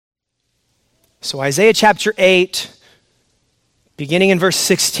So Isaiah chapter 8, beginning in verse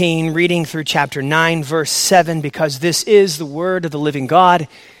 16, reading through chapter 9, verse 7, because this is the word of the living God.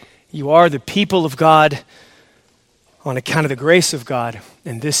 You are the people of God on account of the grace of God,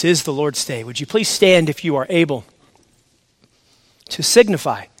 and this is the Lord's day. Would you please stand if you are able to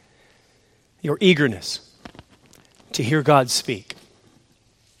signify your eagerness to hear God speak.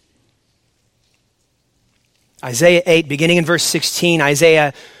 Isaiah 8, beginning in verse 16,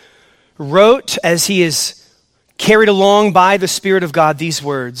 Isaiah wrote as he is carried along by the Spirit of God these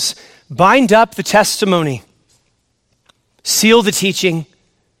words: bind up the testimony, seal the teaching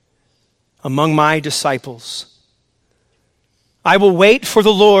among my disciples. I will wait for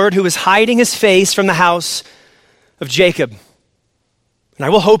the Lord who is hiding his face from the house of Jacob, and I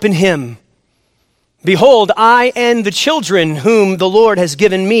will hope in him. Behold, I and the children whom the Lord has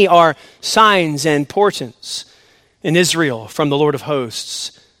given me are signs and portents in Israel from the Lord of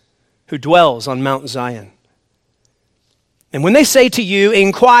hosts, who dwells on Mount Zion. And when they say to you,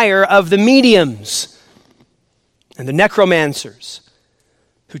 inquire of the mediums and the necromancers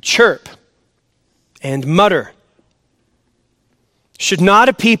who chirp and mutter, should not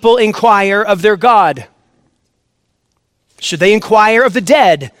a people inquire of their God? Should they inquire of the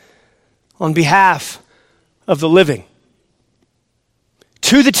dead on behalf of the living?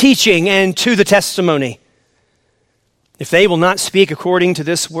 To the teaching and to the testimony. If they will not speak according to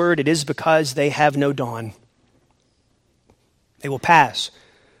this word, it is because they have no dawn. They will pass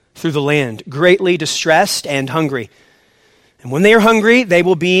through the land, greatly distressed and hungry. And when they are hungry, they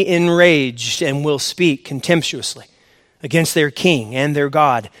will be enraged and will speak contemptuously against their king and their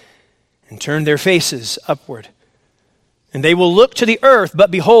God, and turn their faces upward. And they will look to the earth,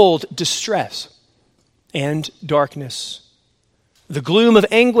 but behold, distress and darkness, the gloom of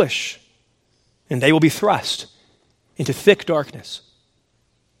anguish, and they will be thrust into thick darkness.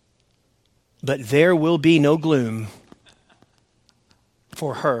 But there will be no gloom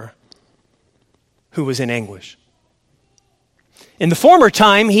for her who was in anguish. In the former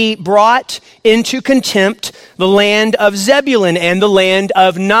time, he brought into contempt the land of Zebulun and the land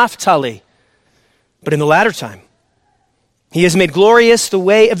of Naphtali. But in the latter time, he has made glorious the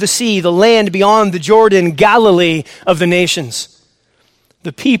way of the sea, the land beyond the Jordan, Galilee of the nations.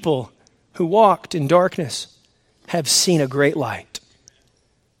 The people who walked in darkness have seen a great light.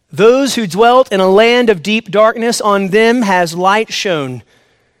 Those who dwelt in a land of deep darkness, on them has light shone.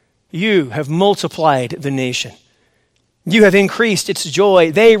 You have multiplied the nation. You have increased its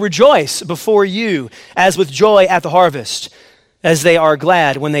joy. They rejoice before you as with joy at the harvest, as they are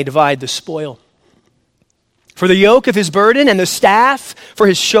glad when they divide the spoil. For the yoke of his burden and the staff for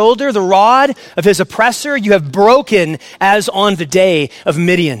his shoulder, the rod of his oppressor, you have broken as on the day of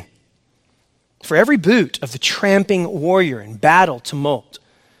Midian. For every boot of the tramping warrior in battle tumult,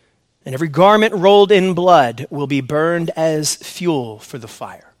 and every garment rolled in blood will be burned as fuel for the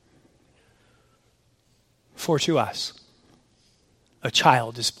fire. For to us a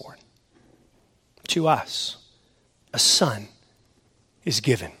child is born. To us a son is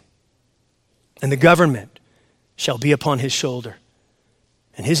given. And the government shall be upon his shoulder.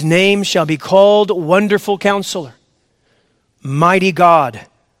 And his name shall be called Wonderful Counselor, Mighty God,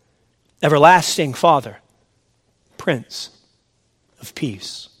 Everlasting Father, Prince of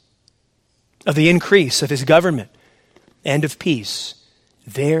Peace. Of the increase of his government and of peace,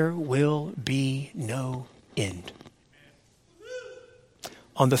 there will be no end.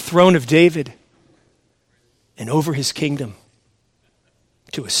 On the throne of David and over his kingdom,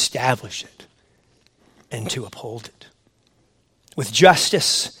 to establish it and to uphold it with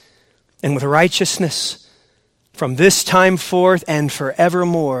justice and with righteousness from this time forth and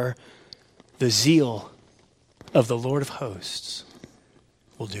forevermore. The zeal of the Lord of hosts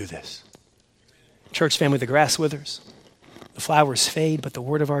will do this. Church family, the grass withers, the flowers fade, but the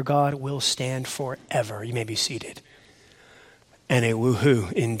word of our God will stand forever. You may be seated. And a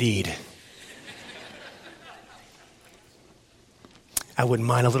woohoo indeed. I wouldn't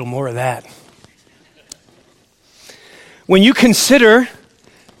mind a little more of that. When you consider,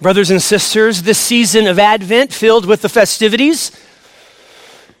 brothers and sisters, this season of Advent filled with the festivities,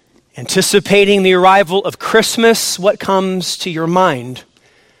 anticipating the arrival of Christmas, what comes to your mind?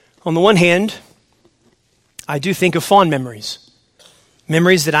 On the one hand, I do think of fond memories.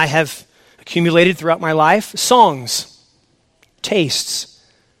 Memories that I have accumulated throughout my life. Songs, tastes,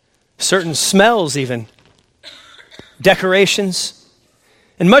 certain smells even, decorations,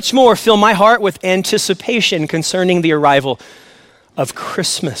 and much more fill my heart with anticipation concerning the arrival of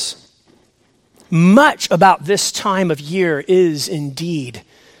Christmas. Much about this time of year is indeed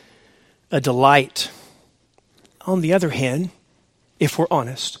a delight. On the other hand, if we're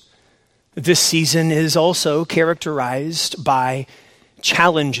honest, This season is also characterized by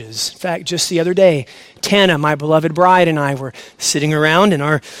challenges. In fact, just the other day, Tana, my beloved bride, and I were sitting around in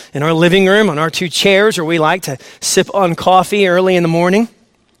our living room on our two chairs where we like to sip on coffee early in the morning.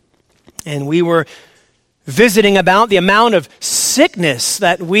 And we were visiting about the amount of sickness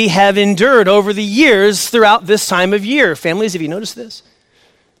that we have endured over the years throughout this time of year. Families, have you noticed this?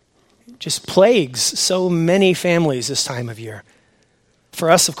 It just plagues so many families this time of year. For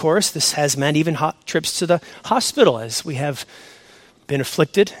us, of course, this has meant even hot trips to the hospital as we have been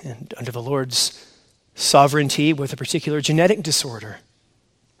afflicted and under the Lord's sovereignty with a particular genetic disorder.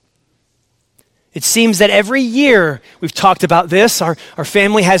 It seems that every year we've talked about this. Our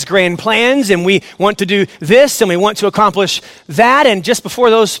family has grand plans and we want to do this and we want to accomplish that. And just before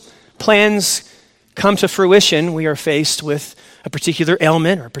those plans come to fruition, we are faced with a particular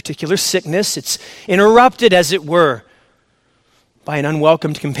ailment or a particular sickness. It's interrupted, as it were, by an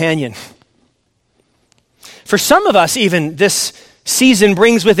unwelcomed companion. For some of us, even, this season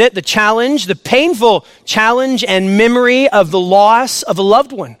brings with it the challenge, the painful challenge and memory of the loss of a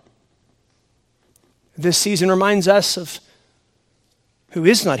loved one. This season reminds us of who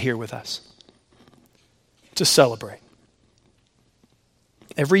is not here with us to celebrate.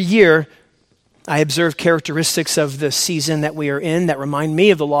 Every year, I observe characteristics of the season that we are in that remind me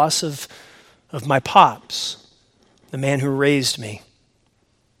of the loss of my pops, the man who raised me,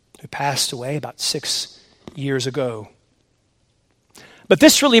 who passed away about 6 years ago. But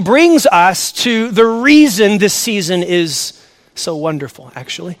this really brings us to the reason this season is so wonderful,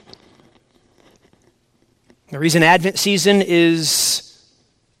 actually. The reason Advent season is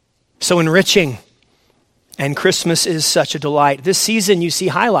so enriching and Christmas is such a delight. This season, you see,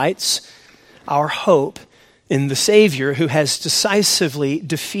 highlights our hope in the Savior who has decisively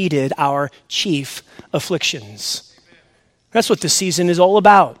defeated our chief afflictions. That's what this season is all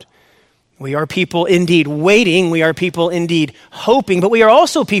about. We are people indeed waiting, we are people indeed hoping, but we are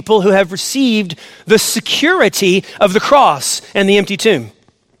also people who have received the security of the cross and the empty tomb,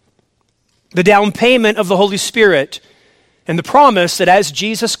 the down payment of the Holy Spirit, and the promise that as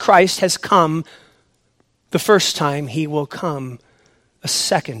Jesus Christ has come the first time, he will come a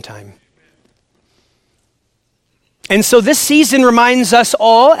second time. And so this season reminds us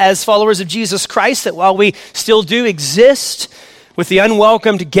all, as followers of Jesus Christ, that while we still do exist with the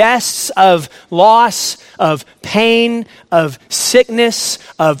unwelcomed guests of loss, of pain, of sickness,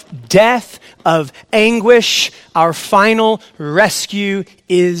 of death, of anguish, our final rescue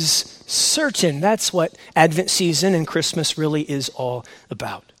is certain. That's what Advent season and Christmas really is all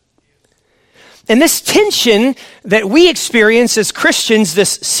about. And this tension that we experience as Christians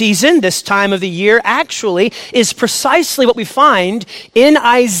this season, this time of the year, actually is precisely what we find in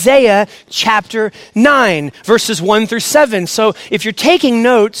Isaiah chapter 9, verses 1 through 7. So if you're taking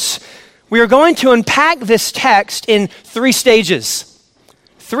notes, we are going to unpack this text in 3 stages.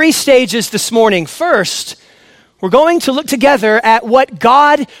 3 stages this morning. First, we're going to look together at what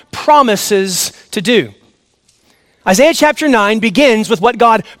God promises to do. Isaiah chapter 9 begins with what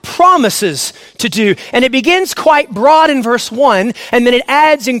God promises to do. And it begins quite broad in verse 1, and then it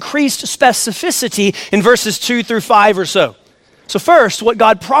adds increased specificity in verses 2 through 5 or so. So first, what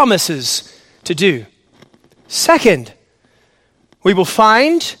God promises to do. Second, we will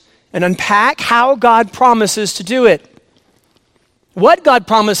find and unpack how God promises to do it. What God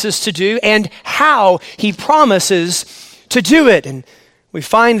promises to do and how he promises to do it. And we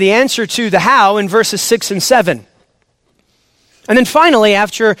find the answer to the how in verses 6 and 7. And then finally,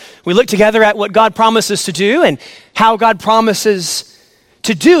 after we look together at what God promises to do and how God promises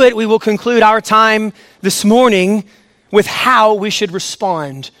to do it, we will conclude our time this morning with how we should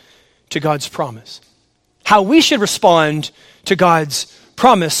respond to God's promise. How we should respond to God's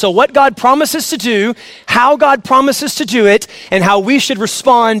promise. So what God promises to do, how God promises to do it, and how we should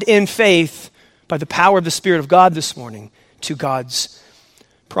respond in faith by the power of the Spirit of God this morning to God's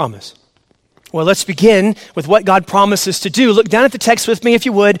promise. Well, let's begin with what God promises to do. Look down at the text with me if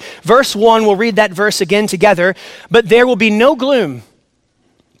you would. Verse 1, we'll read that verse again together. But there will be no gloom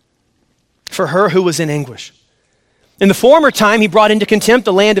for her who was in anguish. In the former time, he brought into contempt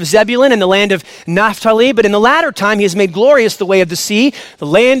the land of Zebulun and the land of Naphtali, but in the latter time, he has made glorious the way of the sea, the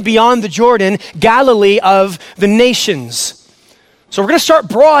land beyond the Jordan, Galilee of the nations. So we're going to start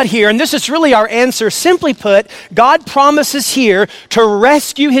broad here, and this is really our answer. Simply put, God promises here to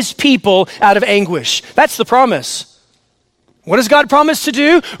rescue his people out of anguish. That's the promise. What does God promise to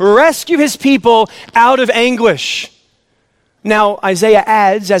do? Rescue his people out of anguish. Now, Isaiah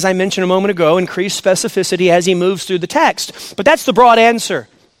adds, as I mentioned a moment ago, increased specificity as he moves through the text. But that's the broad answer.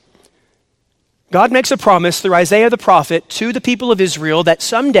 God makes a promise through Isaiah the prophet to the people of Israel that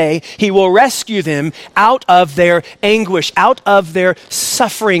someday he will rescue them out of their anguish, out of their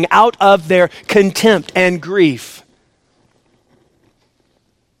suffering, out of their contempt and grief.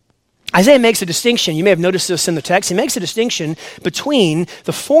 Isaiah makes a distinction. You may have noticed this in the text. He makes a distinction between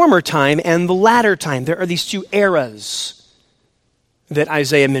the former time and the latter time. There are these two eras that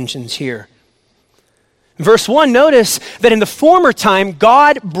Isaiah mentions here. Verse 1, notice that in the former time,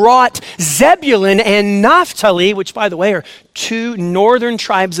 God brought Zebulun and Naphtali, which, by the way, are two northern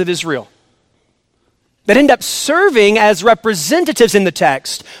tribes of Israel, that end up serving as representatives in the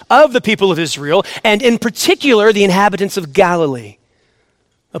text of the people of Israel, and in particular, the inhabitants of Galilee,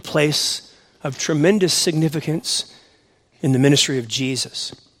 a place of tremendous significance in the ministry of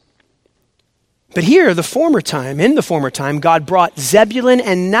Jesus. But here, in the former time, God brought Zebulun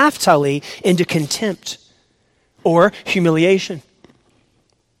and Naphtali into contempt or humiliation.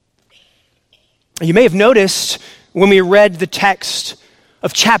 You may have noticed when we read the text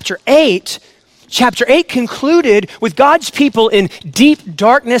of chapter 8 concluded with God's people in deep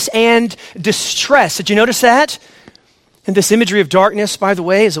darkness and distress. Did you notice that? And this imagery of darkness, by the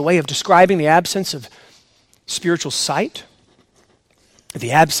way, is a way of describing the absence of spiritual sight,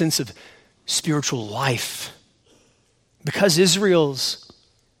 the absence of spiritual life. Because Israel's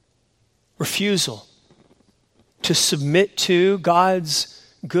refusal to submit to God's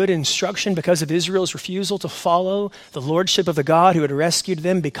good instruction, because of Israel's refusal to follow the lordship of the God who had rescued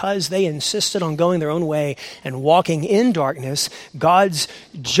them, because they insisted on going their own way and walking in darkness, God's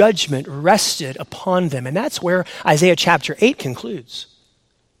judgment rested upon them. And that's where Isaiah chapter 8 concludes.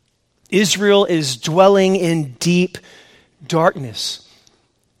 Israel is dwelling in deep darkness.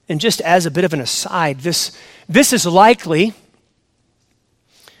 And just as a bit of an aside, this is likely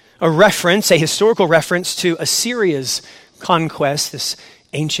a historical reference to Assyria's conquest, this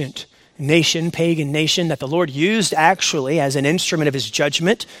ancient nation, pagan nation that the Lord used actually as an instrument of his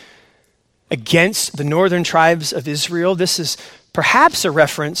judgment against the northern tribes of Israel. This is perhaps a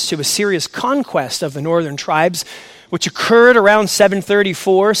reference to Assyria's conquest of the northern tribes, which occurred around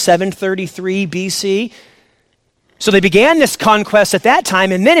 734, 733 BC. So they began this conquest at that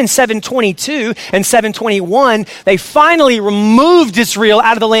time, and then in 722 and 721, they finally removed Israel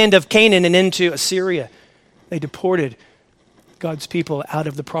out of the land of Canaan and into Assyria. They deported God's people out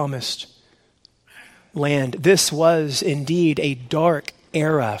of the promised land. This was indeed a dark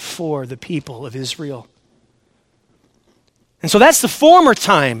era for the people of Israel. And so that's the former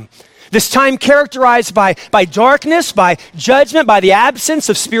time. This time characterized by darkness, by judgment, by the absence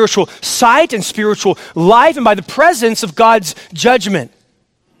of spiritual sight and spiritual life, and by the presence of God's judgment.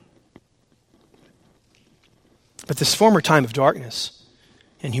 But this former time of darkness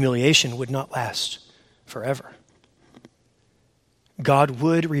and humiliation would not last forever. God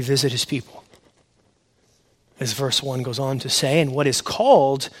would revisit his people, as verse 1 goes on to say, in what is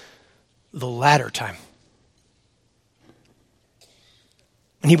called the latter time.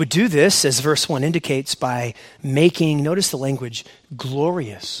 And he would do this, as verse 1 indicates, by making, notice the language,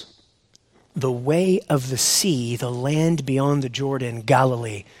 glorious the way of the sea, the land beyond the Jordan,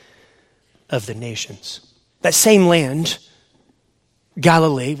 Galilee of the nations. That same land,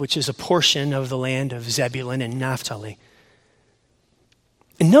 Galilee, which is a portion of the land of Zebulun and Naphtali.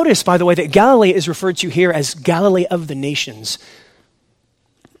 And notice, by the way, that Galilee is referred to here as Galilee of the nations.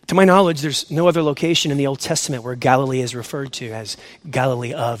 To my knowledge, there's no other location in the Old Testament where Galilee is referred to as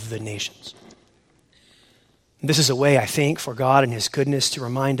Galilee of the nations. This is a way, I think, for God and his goodness to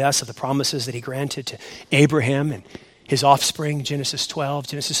remind us of the promises that he granted to Abraham and his offspring, Genesis 12,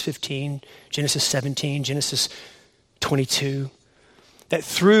 Genesis 15, Genesis 17, Genesis 22. That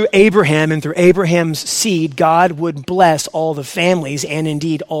through Abraham and through Abraham's seed, God would bless all the families and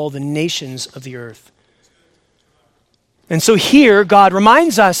indeed all the nations of the earth. And so here, God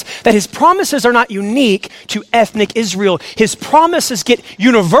reminds us that his promises are not unique to ethnic Israel. His promises get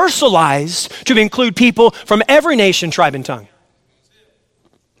universalized to include people from every nation, tribe, and tongue.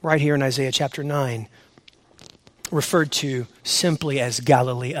 Right here in Isaiah chapter 9, referred to simply as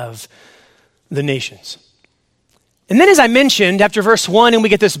Galilee of the nations. And then, as I mentioned, after verse 1, and we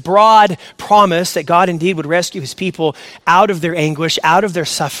get this broad promise that God indeed would rescue his people out of their anguish, out of their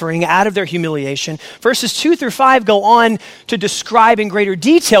suffering, out of their humiliation. Verses 2 through 5 go on to describe in greater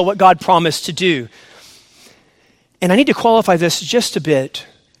detail what God promised to do. And I need to qualify this just a bit,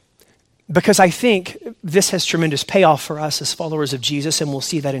 because I think this has tremendous payoff for us as followers of Jesus, and we'll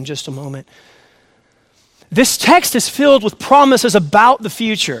see that in just a moment. This text is filled with promises about the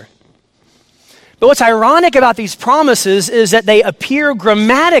future. But what's ironic about these promises is that they appear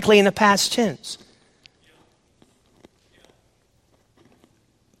grammatically in the past tense.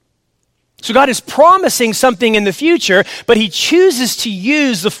 So God is promising something in the future, but he chooses to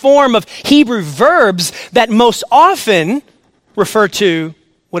use the form of Hebrew verbs that most often refer to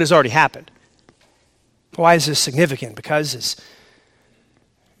what has already happened. Why is this significant? Because as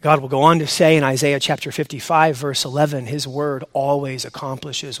God will go on to say in Isaiah chapter 55, verse 11, his word always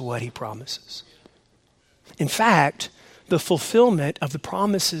accomplishes what he promises. In fact, the fulfillment of the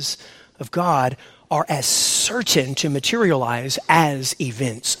promises of God are as certain to materialize as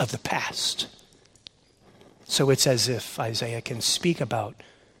events of the past. So it's as if Isaiah can speak about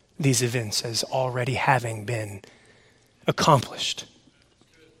these events as already having been accomplished.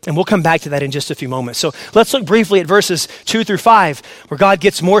 And we'll come back to that in just a few moments. So let's look briefly at verses 2 through 5, where God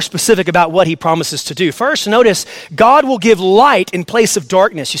gets more specific about what he promises to do. First, notice, God will give light in place of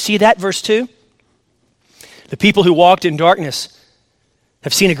darkness. You see that, verse 2? The people who walked in darkness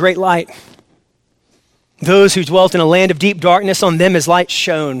have seen a great light. Those who dwelt in a land of deep darkness, on them is light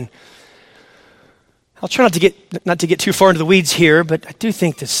shone. I'll try not to get too far into the weeds here, but I do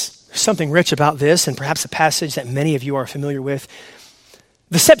think there's something rich about this, and perhaps a passage that many of you are familiar with.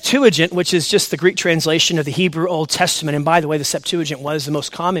 The Septuagint, which is just the Greek translation of the Hebrew Old Testament, and by the way, the Septuagint was the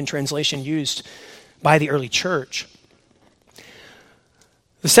most common translation used by the early church.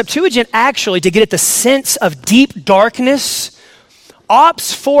 The Septuagint actually, to get at the sense of deep darkness,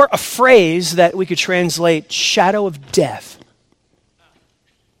 opts for a phrase that we could translate shadow of death.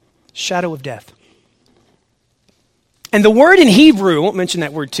 Shadow of death. And the word in Hebrew, I won't mention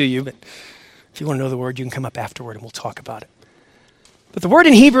that word to you, but if you want to know the word, you can come up afterward and we'll talk about it. But the word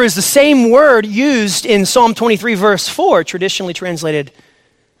in Hebrew is the same word used in Psalm 23, verse 4, traditionally translated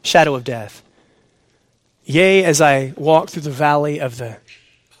shadow of death. Yea, as I walk through the valley of the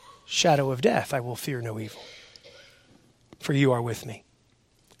shadow of death, I will fear no evil, for you are with me.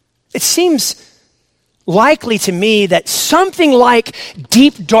 It seems likely to me that something like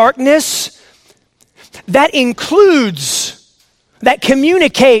deep darkness that includes, that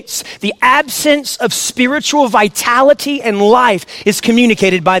communicates the absence of spiritual vitality and life is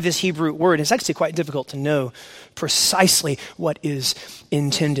communicated by this Hebrew word. It's actually quite difficult to know precisely what is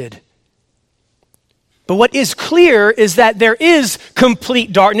intended. But what is clear is that there is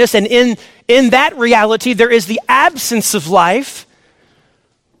complete darkness, and in that reality, there is the absence of life.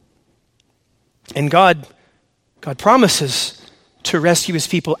 And God promises to rescue his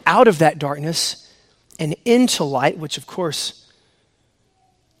people out of that darkness and into light, which of course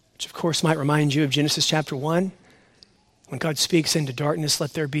might remind you of Genesis chapter 1. When God speaks into darkness,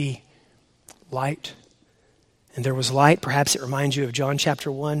 let there be light. And there was light. Perhaps it reminds you of John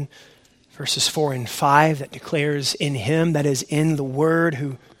chapter 1, verses 4 and 5, that declares in him, that is in the Word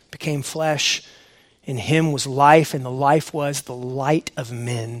who became flesh, in him was life, and the life was the light of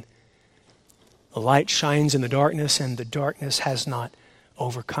men. The light shines in the darkness, and the darkness has not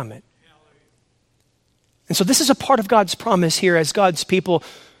overcome it. And so this is a part of God's promise here as God's people.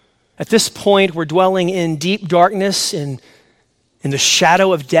 At this point, we're dwelling in deep darkness, in the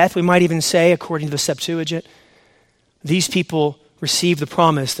shadow of death, we might even say, according to the Septuagint. These people receive the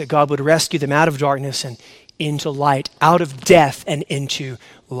promise that God would rescue them out of darkness and into light, out of death and into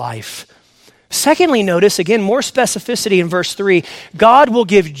life. Secondly, notice, again, more specificity in verse 3, God will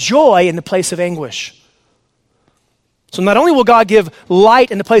give joy in the place of anguish. So not only will God give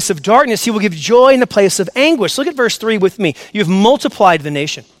light in the place of darkness, he will give joy in the place of anguish. Look at verse 3 with me. You have multiplied the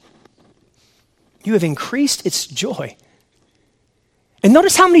nation. You have increased its joy. And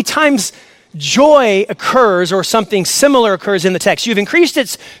notice how many times joy occurs or something similar occurs in the text. You've increased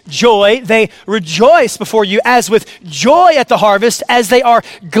its joy. They rejoice before you as with joy at the harvest, as they are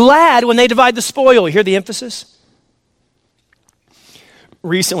glad when they divide the spoil. You hear the emphasis?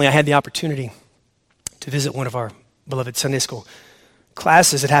 Recently, I had the opportunity to visit one of our beloved Sunday school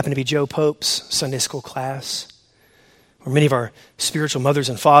classes. It happened to be Joe Pope's Sunday school class, where many of our spiritual mothers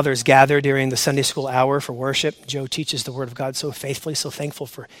and fathers gather during the Sunday school hour for worship. Joe teaches the Word of God so faithfully, so thankful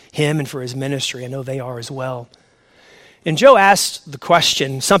for him and for his ministry. I know they are as well. And Joe asked the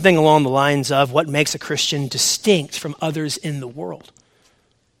question, something along the lines of, what makes a Christian distinct from others in the world?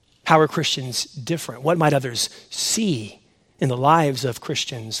 How are Christians different? What might others see in the lives of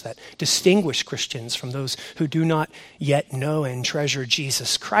Christians that distinguish Christians from those who do not yet know and treasure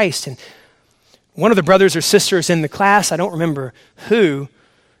Jesus Christ? And one of the brothers or sisters in the class, I don't remember who,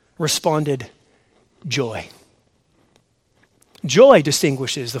 responded, joy. Joy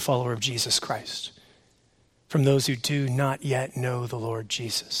distinguishes the follower of Jesus Christ from those who do not yet know the Lord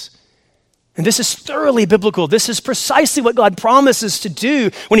Jesus. And this is thoroughly biblical. This is precisely what God promises to do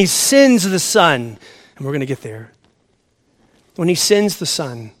when he sends the Son. And we're going to get there. When he sends the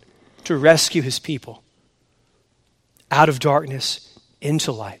Son to rescue his people out of darkness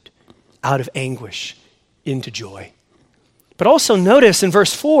into light, out of anguish into joy. But also notice in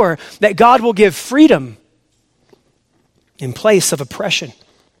verse 4 that God will give freedom in place of oppression.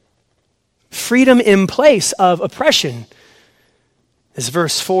 Freedom in place of oppression. As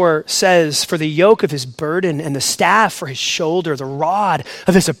verse 4 says, for the yoke of his burden and the staff for his shoulder, the rod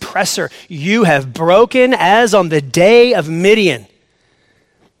of his oppressor, you have broken as on the day of Midian.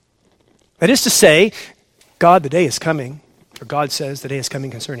 That is to say, God, the day is coming, or God says the day is coming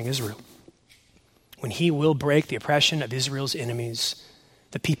concerning Israel, when he will break the oppression of Israel's enemies,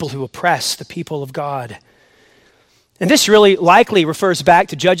 the people who oppress the people of God. And this really likely refers back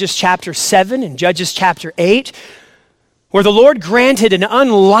to Judges chapter 7 and Judges chapter 8, where the Lord granted an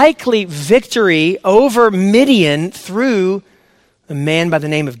unlikely victory over Midian through a man by the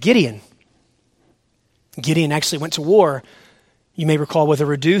name of Gideon. Gideon actually went to war, you may recall, with a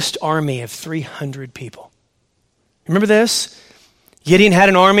reduced army of 300 people. Remember this? Gideon had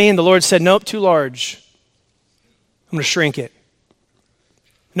an army and the Lord said, nope, too large. I'm going to shrink it.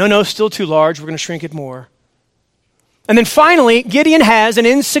 No, still too large. We're going to shrink it more. And then finally, Gideon has an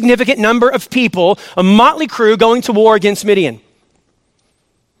insignificant number of people, a motley crew going to war against Midian.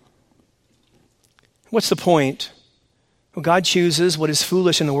 What's the point? Well, God chooses what is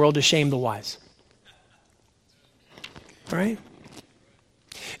foolish in the world to shame the wise. Right?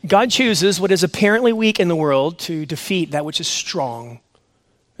 God chooses what is apparently weak in the world to defeat that which is strong.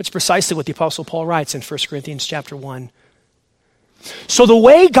 That's precisely what the Apostle Paul writes in 1 Corinthians chapter 1. So the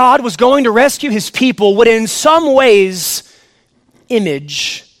way God was going to rescue his people would in some ways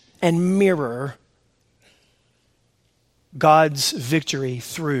image and mirror God's victory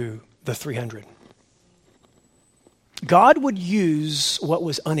through the 300. God would use what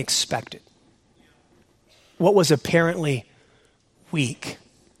was unexpected, what was apparently weak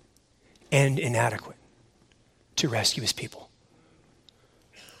and inadequate to rescue his people.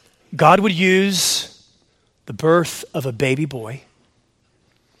 God would use the birth of a baby boy.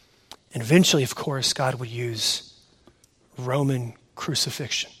 And eventually, of course, God would use Roman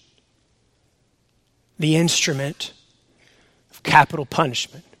crucifixion, the instrument of capital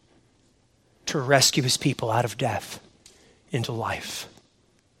punishment, to rescue his people out of death into life.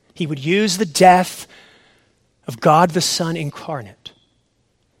 He would use the death of God the Son incarnate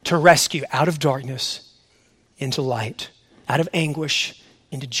to rescue out of darkness into light, out of anguish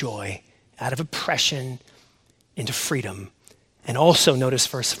into joy, out of oppression into freedom. And also notice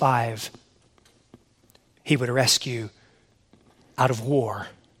verse 5, he would rescue out of war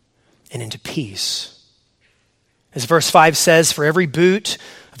and into peace. As verse 5 says, for every boot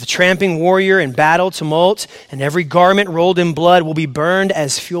of the tramping warrior in battle tumult and every garment rolled in blood will be burned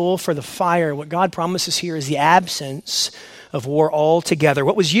as fuel for the fire. What God promises here is the absence of war altogether.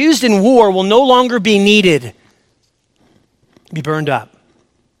 What was used in war will no longer be needed, be burned up,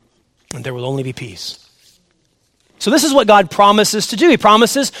 and there will only be peace. So this is what God promises to do. He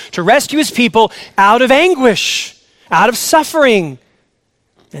promises to rescue his people out of anguish, out of suffering.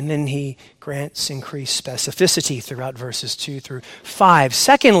 And then he grants increased specificity throughout verses 2 through 5.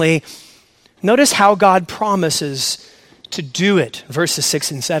 Secondly, notice how God promises to do it. Verses 6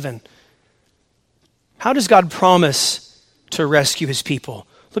 and 7. How does God promise to rescue his people?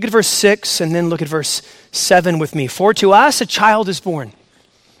 Look at verse 6 and then look at verse 7 with me. For to us a child is born.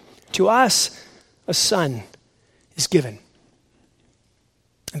 To us a son is given.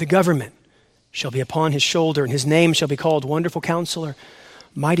 And the government shall be upon his shoulder, and his name shall be called Wonderful Counselor,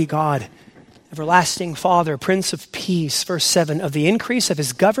 Mighty God, Everlasting Father, Prince of Peace. Verse 7, of the increase of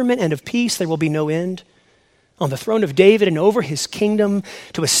his government and of peace there will be no end. On the throne of David and over his kingdom,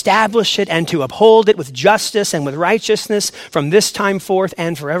 to establish it and to uphold it with justice and with righteousness from this time forth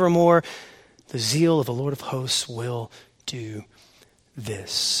and forevermore. The zeal of the Lord of hosts will do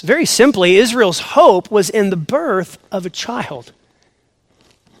this. Very simply, Israel's hope was in the birth of a child,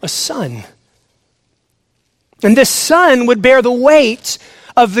 a son. And this son would bear the weight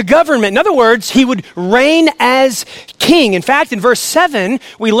of the government. In other words, he would reign as king. In fact, in verse 7,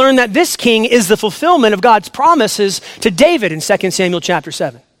 we learn that this king is the fulfillment of God's promises to David in 2 Samuel chapter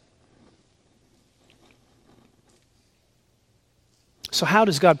 7. So how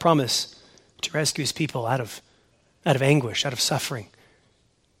does God promise to rescue his people out of anguish, out of suffering,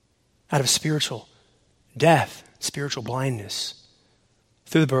 out of spiritual death, spiritual blindness?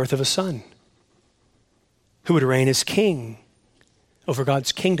 Through the birth of a son who would reign as king over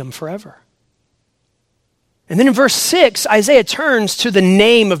God's kingdom forever. And then in verse 6, Isaiah turns to the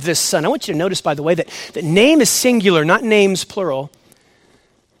name of this son. I want you to notice, by the way, that name is singular, not names plural.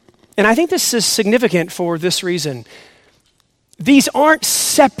 And I think this is significant for this reason. These aren't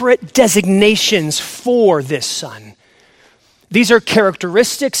separate designations for this son. These are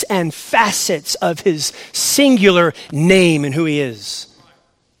characteristics and facets of his singular name and who he is.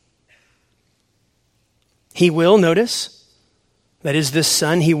 He will, notice, that is this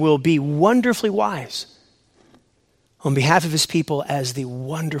Son, he will be wonderfully wise on behalf of his people as the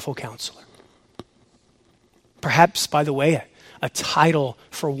wonderful counselor. Perhaps, by the way, a title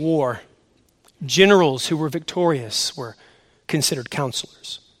for war. Generals who were victorious were considered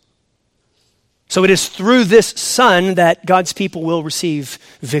counselors. So it is through this Son that God's people will receive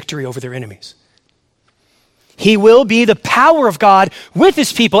victory over their enemies. He will be the power of God with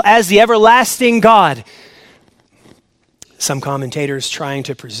his people as the everlasting God. Some commentators trying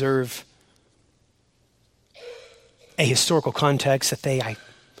to preserve a historical context that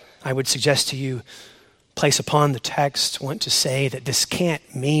I would suggest to you place upon the text want to say that this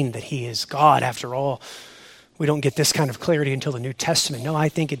can't mean that he is God. After all, we don't get this kind of clarity until the New Testament. No, I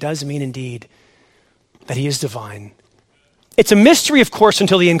think it does mean indeed that he is divine. It's a mystery, of course,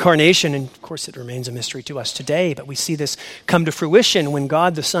 until the incarnation, and of course it remains a mystery to us today, but we see this come to fruition when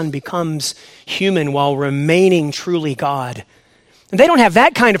God the Son becomes human while remaining truly God. And they don't have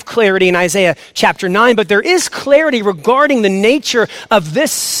that kind of clarity in Isaiah chapter 9, but there is clarity regarding the nature of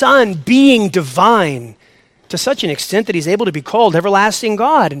this Son being divine to such an extent that he's able to be called everlasting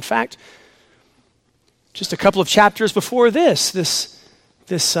God. In fact, just a couple of chapters before this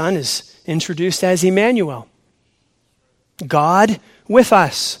Son is introduced as Emmanuel, God with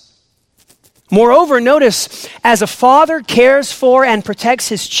us. Moreover, notice, as a father cares for and protects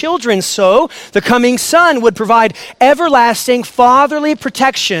his children, so the coming Son would provide everlasting fatherly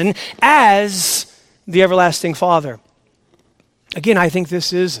protection as the everlasting Father. Again, I think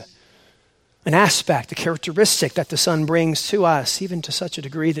this is an aspect, a characteristic that the Son brings to us, even to such a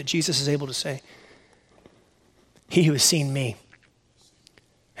degree that Jesus is able to say, "He who has seen me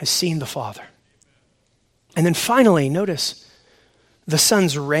has seen the Father." And then finally, notice, the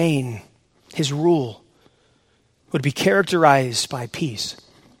Son's reign, his rule, would be characterized by peace,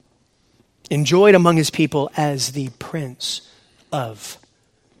 enjoyed among his people as the Prince of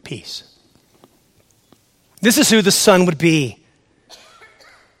Peace. This is who the Son would be.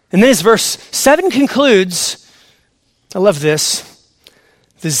 And then as verse 7 concludes, I love this,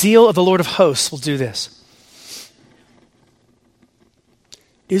 the zeal of the Lord of hosts will do this.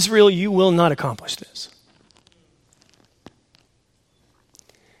 Israel, you will not accomplish this.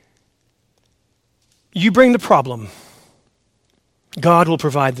 You bring the problem, God will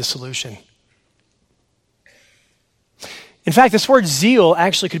provide the solution. In fact, this word zeal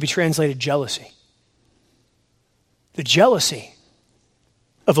actually could be translated jealousy. The jealousy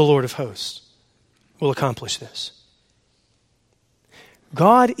of the Lord of hosts will accomplish this.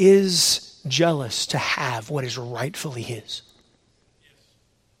 God is jealous to have what is rightfully his.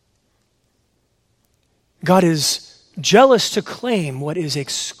 God is jealous to claim what is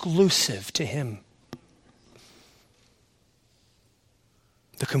exclusive to him.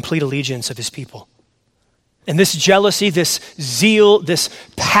 The complete allegiance of his people. And this jealousy, this zeal, this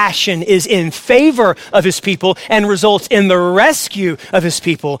passion is in favor of his people and results in the rescue of his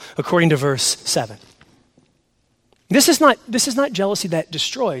people, according to verse 7. This is not jealousy that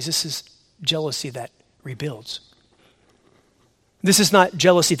destroys. This is jealousy that rebuilds. This is not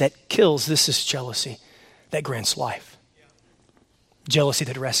jealousy that kills. This is jealousy that grants life. Jealousy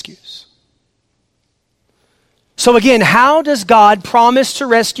that rescues. So again, how does God promise to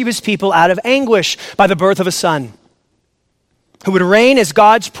rescue his people out of anguish? By the birth of a Son who would reign as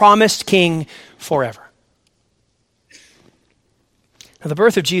God's promised king forever. Now, the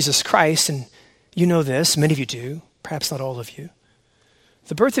birth of Jesus Christ, and you know this, many of you do, perhaps not all of you.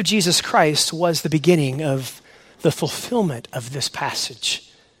 The birth of Jesus Christ was the beginning of the fulfillment of this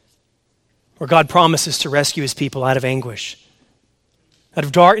passage, where God promises to rescue his people out of anguish, out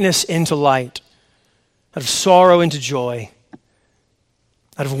of darkness into light, out of sorrow into joy,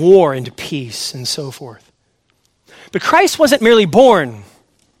 out of war into peace, and so forth. But Christ wasn't merely born,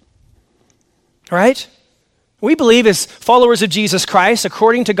 right? We believe as followers of Jesus Christ,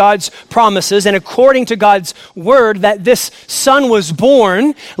 according to God's promises and according to God's word, that this Son was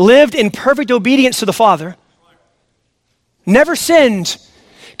born, lived in perfect obedience to the Father, never sinned,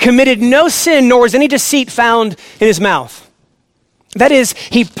 committed no sin, nor was any deceit found in his mouth. That is,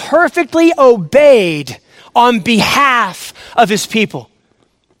 he perfectly obeyed on behalf of his people.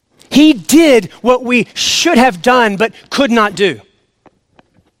 He did what we should have done but could not do.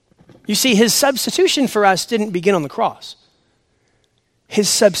 You see, his substitution for us didn't begin on the cross. His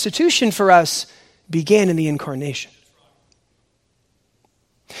substitution for us began in the incarnation.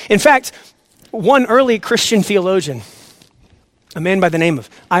 In fact, one early Christian theologian, a man by the name of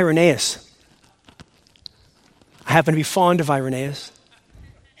Irenaeus, I happen to be fond of Irenaeus.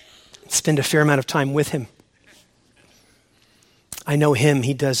 Spend a fair amount of time with him. I know him.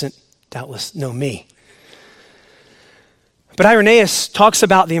 He doesn't doubtless know me. But Irenaeus talks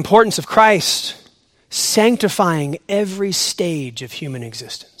about the importance of Christ sanctifying every stage of human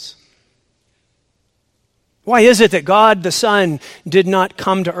existence. Why is it that God the Son did not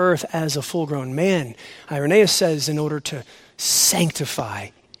come to earth as a full-grown man? Irenaeus says in order to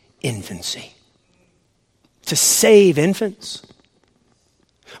sanctify infancy, to save infants.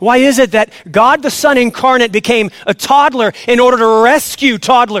 Why is it that God the Son incarnate became a toddler in order to rescue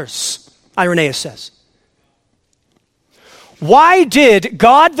toddlers? Irenaeus says. Why did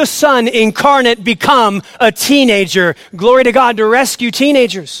God the Son incarnate become a teenager? Glory to God, to rescue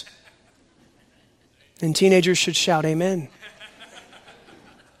teenagers. And teenagers should shout amen.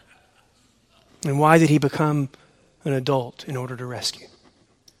 And why did he become an adult? In order to rescue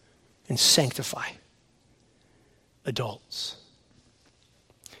and sanctify adults.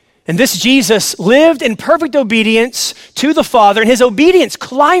 And this Jesus lived in perfect obedience to the Father, and his obedience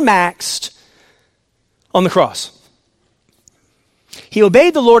climaxed on the cross. He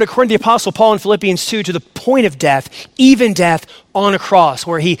obeyed the Lord, according to the Apostle Paul in Philippians 2, to the point of death, even death on a cross,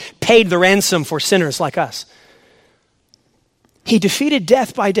 where he paid the ransom for sinners like us. He defeated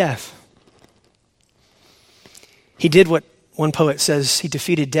death by death. He did what one poet says, he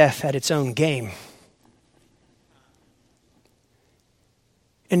defeated death at its own game.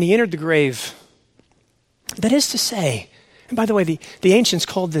 And he entered the grave. That is to say, and by the way, the ancients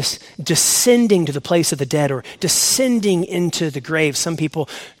called this descending to the place of the dead or descending into the grave. Some people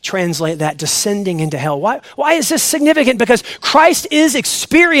translate that descending into hell. Why is this significant? Because Christ is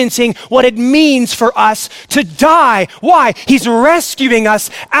experiencing what it means for us to die. Why? He's rescuing us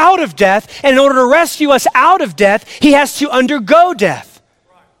out of death, and in order to rescue us out of death, he has to undergo death.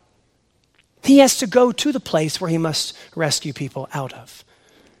 He has to go to the place where he must rescue people out of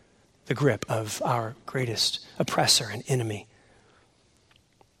the grip of our greatest oppressor and enemy.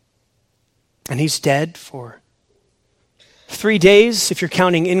 And he's dead for 3 days. If you're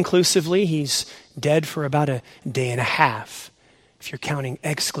counting inclusively, he's dead for about a day and a half. If you're counting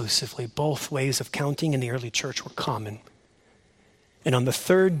exclusively, both ways of counting in the early church were common. And on the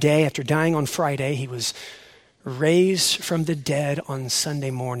third day, after dying on Friday, he was raised from the dead on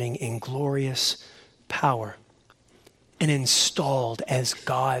Sunday morning in glorious power, and installed as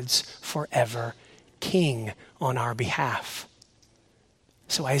God's forever king on our behalf.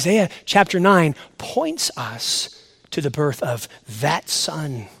 So Isaiah chapter 9 points us to the birth of that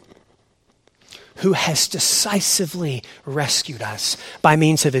Son who has decisively rescued us by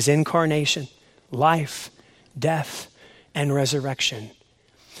means of his incarnation, life, death, and resurrection,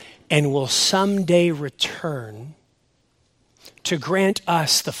 and will someday return to grant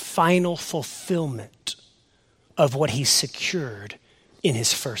us the final fulfillment of what he secured in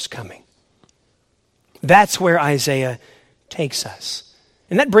his first coming. That's where Isaiah takes us.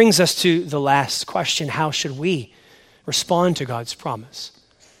 And that brings us to the last question. How should we respond to God's promise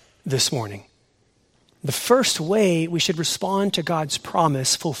this morning? The first way we should respond to God's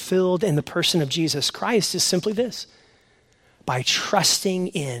promise fulfilled in the person of Jesus Christ is simply this: by trusting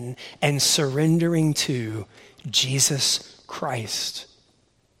in and surrendering to Jesus Christ.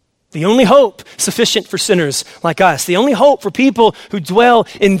 The only hope sufficient for sinners like us. The only hope for people who dwell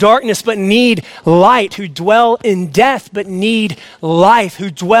in darkness but need light, who dwell in death but need life, who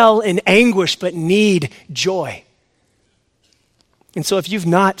dwell in anguish but need joy. And so if you've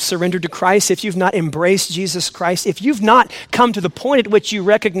not surrendered to Christ, if you've not embraced Jesus Christ, if you've not come to the point at which you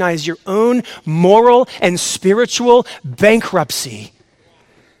recognize your own moral and spiritual bankruptcy,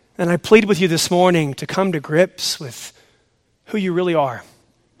 then I plead with you this morning to come to grips with who you really are.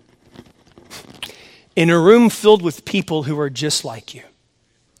 In a room filled with people who are just like you,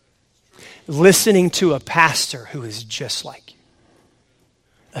 listening to a pastor who is just like you,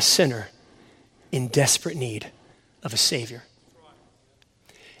 a sinner in desperate need of a Savior.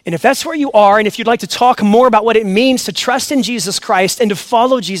 And if that's where you are, and if you'd like to talk more about what it means to trust in Jesus Christ and to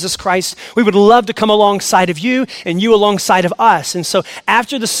follow Jesus Christ, we would love to come alongside of you and you alongside of us. And so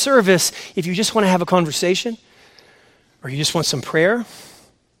after the service, if you just want to have a conversation, or you just want some prayer,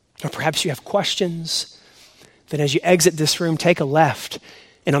 or perhaps you have questions, then as you exit this room, take a left.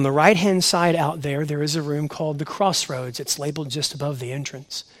 And on the right-hand side out there, there is a room called the Crossroads. It's labeled just above the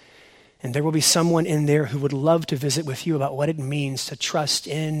entrance. And there will be someone in there who would love to visit with you about what it means to trust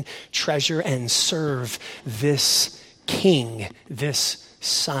in, treasure, and serve this King, this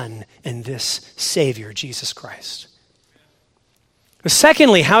Son, and this Savior, Jesus Christ. But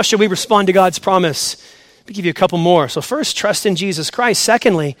secondly, how should we respond to God's promise? Let me give you a couple more. So first, trust in Jesus Christ.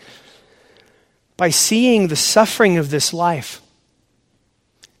 Secondly, by seeing the suffering of this life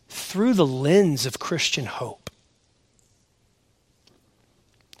through the lens of Christian hope.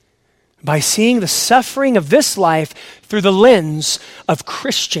 By seeing the suffering of this life through the lens of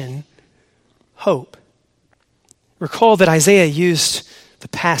Christian hope. Recall that Isaiah used the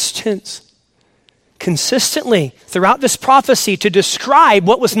past tense consistently throughout this prophecy to describe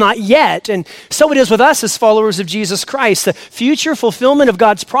what was not yet. And so it is with us as followers of Jesus Christ. The future fulfillment of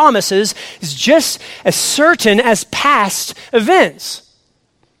God's promises is just as certain as past events.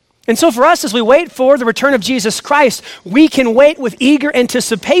 And so for us, as we wait for the return of Jesus Christ, we can wait with eager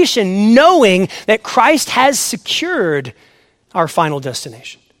anticipation, knowing that Christ has secured our final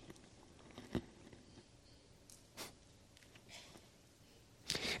destination.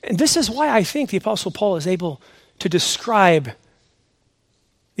 And this is why I think the Apostle Paul is able to describe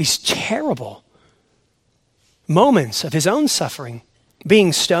these terrible moments of his own suffering,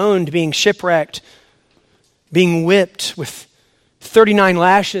 being stoned, being shipwrecked, being whipped with 39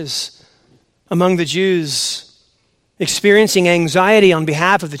 lashes among the Jews, experiencing anxiety on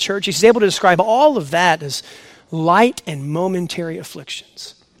behalf of the church. He's able to describe all of that as light and momentary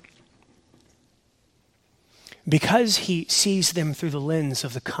afflictions, because he sees them through the lens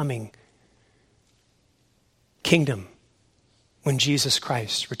of the coming kingdom when Jesus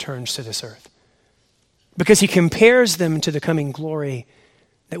Christ returns to this earth. Because he compares them to the coming glory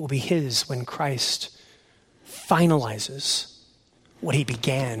that will be his when Christ finalizes what he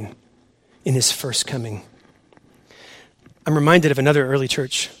began in his first coming. I'm reminded of another early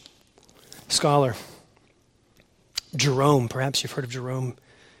church scholar, Jerome. Perhaps you've heard of Jerome.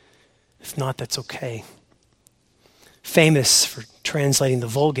 If not, that's okay. Famous for translating the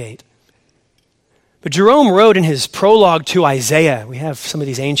Vulgate. But Jerome wrote in his prologue to Isaiah, we have some of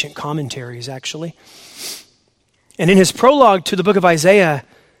these ancient commentaries actually, and in his prologue to the book of Isaiah,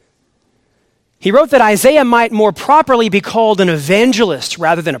 he wrote that Isaiah might more properly be called an evangelist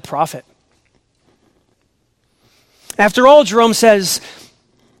rather than a prophet. After all, Jerome says,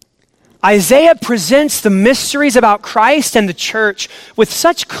 Isaiah presents the mysteries about Christ and the church with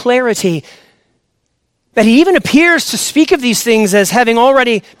such clarity that he even appears to speak of these things as having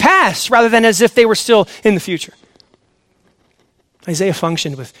already passed rather than as if they were still in the future. Isaiah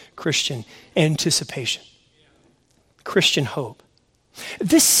functioned with Christian anticipation, Christian hope.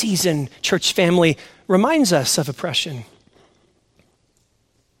 This season, church family, reminds us of oppression.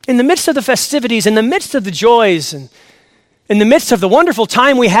 In the midst of the festivities, in the midst of the joys, and in the midst of the wonderful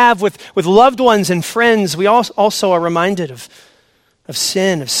time we have with loved ones and friends, we also are reminded of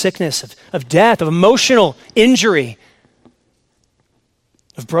sin, of sickness, of death, of emotional injury,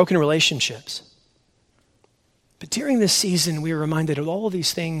 of broken relationships. But during this season, we are reminded that all of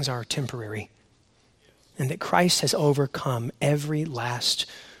these things are temporary and that Christ has overcome every last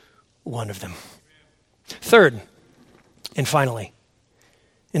one of them. Third, and finally,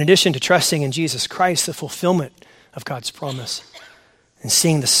 in addition to trusting in Jesus Christ, the fulfillment of God's promise, and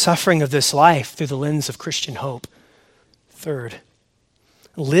seeing the suffering of this life through the lens of Christian hope, third,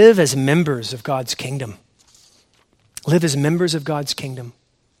 live as members of God's kingdom. Live as members of God's kingdom.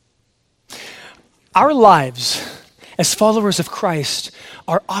 Our lives as followers of Christ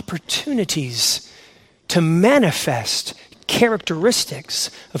are opportunities to manifest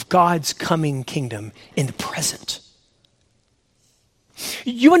characteristics of God's coming kingdom in the present.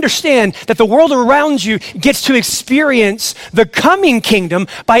 You understand that the world around you gets to experience the coming kingdom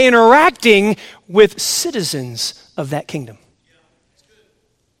by interacting with citizens of that kingdom.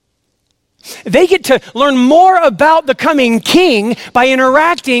 They get to learn more about the coming king by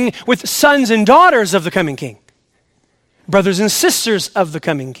interacting with sons and daughters of the coming king, brothers and sisters of the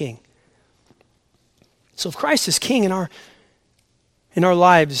coming king. So if Christ is king in our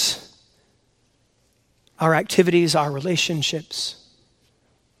lives, our activities, our relationships,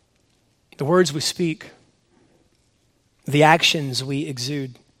 the words we speak, the actions we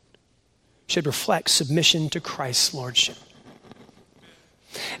exude should reflect submission to Christ's lordship.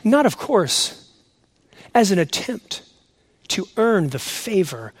 Not, of course, as an attempt to earn the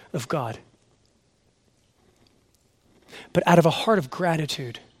favor of God, but out of a heart of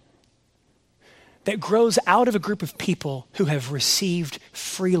gratitude that grows out of a group of people who have received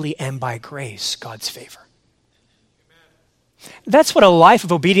freely and by grace God's favor. That's what a life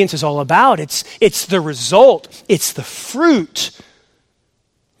of obedience is all about. It's the result, it's the fruit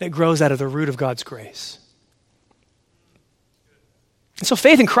that grows out of the root of God's grace. And so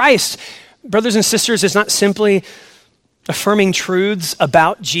faith in Christ, brothers and sisters, is not simply affirming truths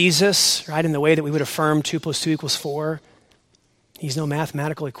about Jesus, right, in the way that we would affirm 2 + 2 = 4. He's no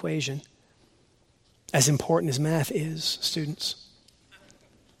mathematical equation. As important as math is, students.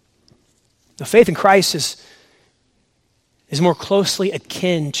 The faith in Christ is more closely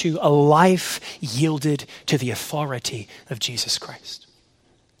akin to a life yielded to the authority of Jesus Christ.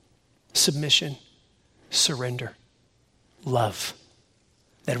 Submission, surrender, love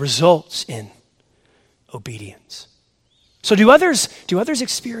that results in obedience. So do others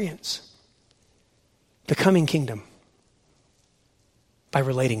experience the coming kingdom by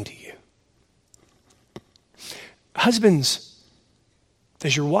relating to you? Husbands,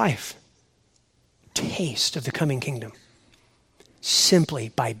 does your wife taste of the coming kingdom simply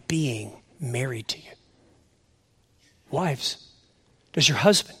by being married to you? Wives, does your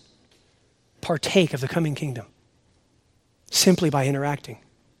husband partake of the coming kingdom simply by interacting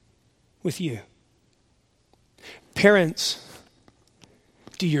with you? Parents,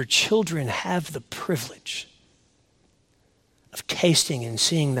 do your children have the privilege of tasting and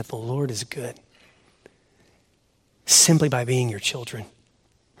seeing that the Lord is good simply by being your children?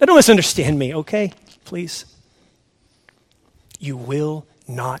 Now, don't misunderstand me, okay? Please. You will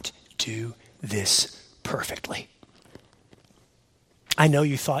not do this perfectly. I know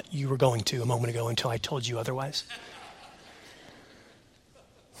you thought you were going to a moment ago until I told you otherwise.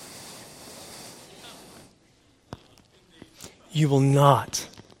 You will not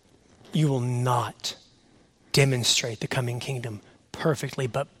demonstrate the coming kingdom perfectly,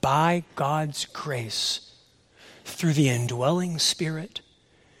 but by God's grace, through the indwelling Spirit,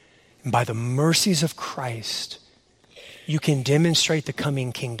 and by the mercies of Christ, you can demonstrate the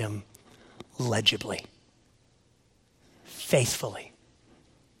coming kingdom legibly, faithfully.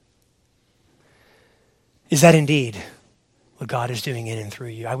 Is that indeed what God is doing in and through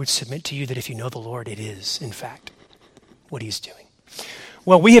you? I would submit to you that if you know the Lord, it is, in fact, what he's doing.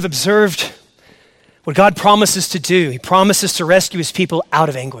 Well, we have observed what God promises to do. He promises to rescue his people out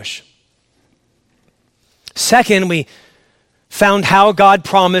of anguish. Second, we found how God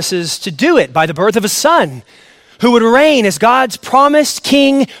promises to do it by the birth of a son who would reign as God's promised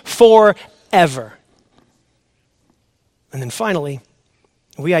king forever. And then finally,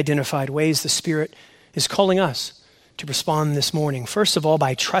 we identified ways the Spirit is calling us to respond this morning. First of all,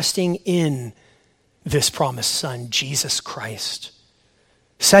 by trusting in this promised Son, Jesus Christ.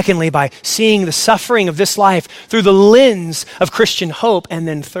 Secondly, by seeing the suffering of this life through the lens of Christian hope. And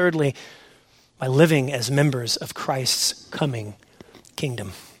then thirdly, by living as members of Christ's coming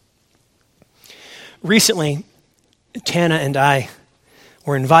kingdom. Recently, Tana and I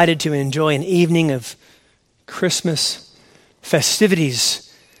were invited to enjoy an evening of Christmas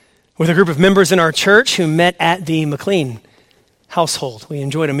festivities with a group of members in our church who met at the McLean household. We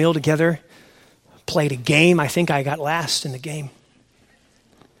enjoyed a meal together, played a game. I think I got last in the game.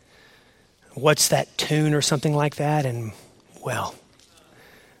 What's that tune or something like that? And well,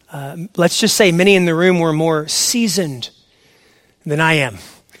 let's just say many in the room were more seasoned than I am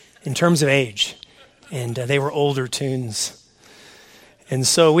in terms of age. And they were older tunes. And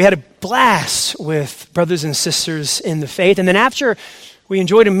so we had a blast with brothers and sisters in the faith. And then after we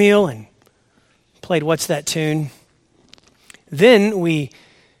enjoyed a meal and played What's That Tune, then we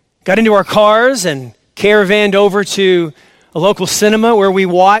got into our cars and caravanned over to a local cinema where we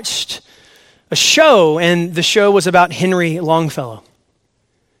watched a show, and the show was about Henry Longfellow.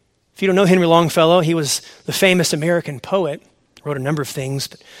 If you don't know Henry Longfellow, he was the famous American poet, wrote a number of things,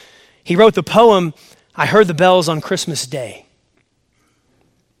 but he wrote the poem, I Heard the Bells on Christmas Day.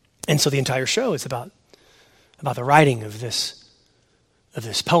 And so the entire show is about the writing of this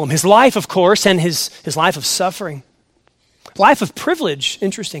poem. His life, of course, and his life of suffering. Life of privilege,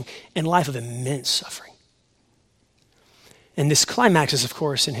 interesting, and life of immense suffering. And this climaxes, of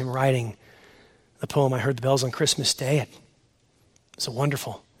course, in him writing the poem, I Heard the Bells on Christmas Day. It's a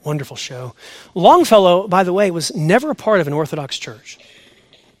wonderful, wonderful show. Longfellow, by the way, was never a part of an Orthodox church.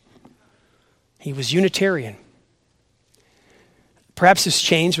 He was Unitarian. Perhaps this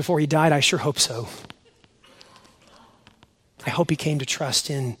changed before he died. I sure hope so. I hope he came to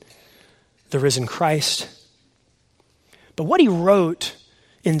trust in the risen Christ. But what he wrote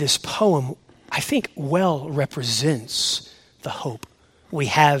in this poem, I think, well represents the hope we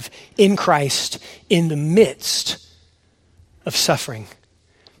have in Christ in the midst of suffering,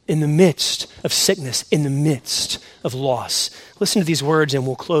 in the midst of sickness, in the midst of loss. Listen to these words and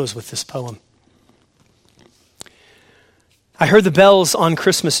we'll close with this poem. I heard the bells on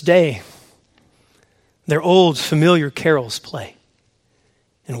Christmas Day, their old familiar carols play,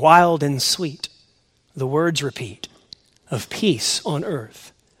 and wild and sweet the words repeat of peace on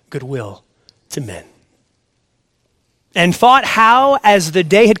earth, goodwill to men. And thought how, as the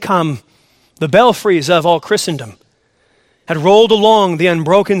day had come, the belfries of all Christendom had rolled along the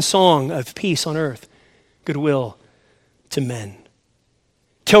unbroken song of peace on earth, goodwill to men.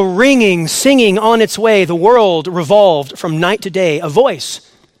 till ringing, singing on its way, the world revolved from night to day, a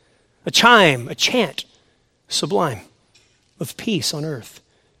voice, a chime, a chant, sublime, of peace on earth,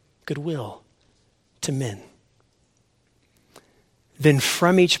 goodwill to men. Then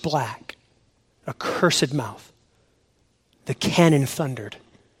from each black, accursed mouth, the cannon thundered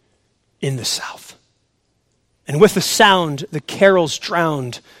in the south. And with the sound, the carols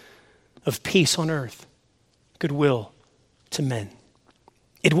drowned of peace on earth, goodwill to men.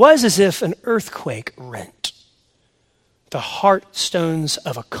 It was as if an earthquake rent the heartstones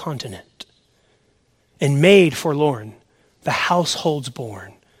of a continent and made forlorn the households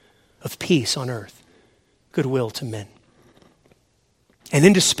born of peace on earth, goodwill to men. And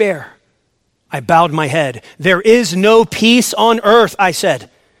in despair, I bowed my head. There is no peace on earth, I said,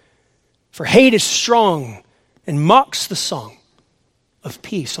 for hate is strong and mocks the song of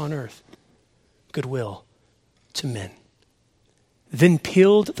peace on earth, goodwill to men. Then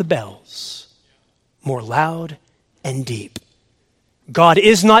pealed the bells, more loud and deep. God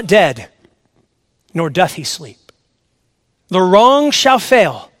is not dead, nor doth he sleep. The wrong shall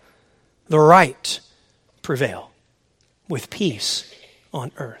fail, the right prevail, with peace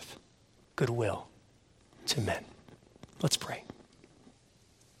on earth, goodwill to men. Let's pray.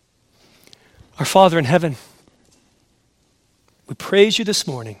 Our Father in heaven, we praise you this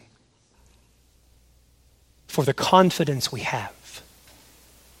morning for the confidence we have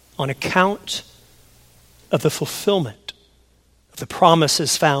on account of the fulfillment of the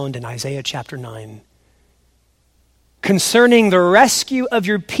promises found in Isaiah chapter 9 concerning the rescue of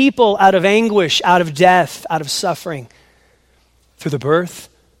your people out of anguish, out of death, out of suffering, through the birth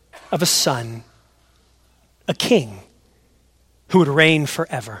of a son, a king who would reign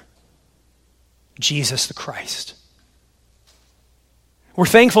forever, Jesus the Christ. We're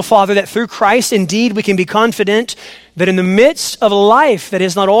thankful, Father, that through Christ, indeed, we can be confident that in the midst of a life that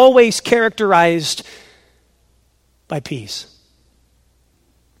is not always characterized by peace,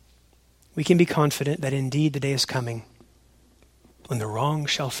 we can be confident that indeed the day is coming when the wrong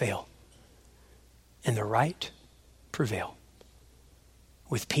shall fail and the right prevail,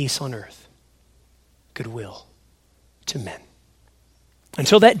 with peace on earth, goodwill to men.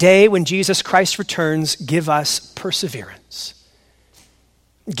 Until that day when Jesus Christ returns, give us perseverance.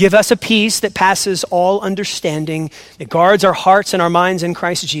 Give us a peace that passes all understanding, that guards our hearts and our minds in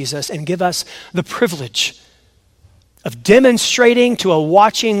Christ Jesus, and give us the privilege of demonstrating to a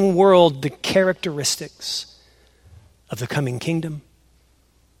watching world the characteristics of the coming kingdom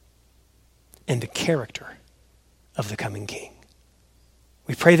and the character of the coming King.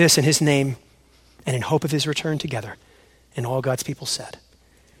 We pray this in his name and in hope of his return together. And all God's people said,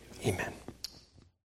 amen.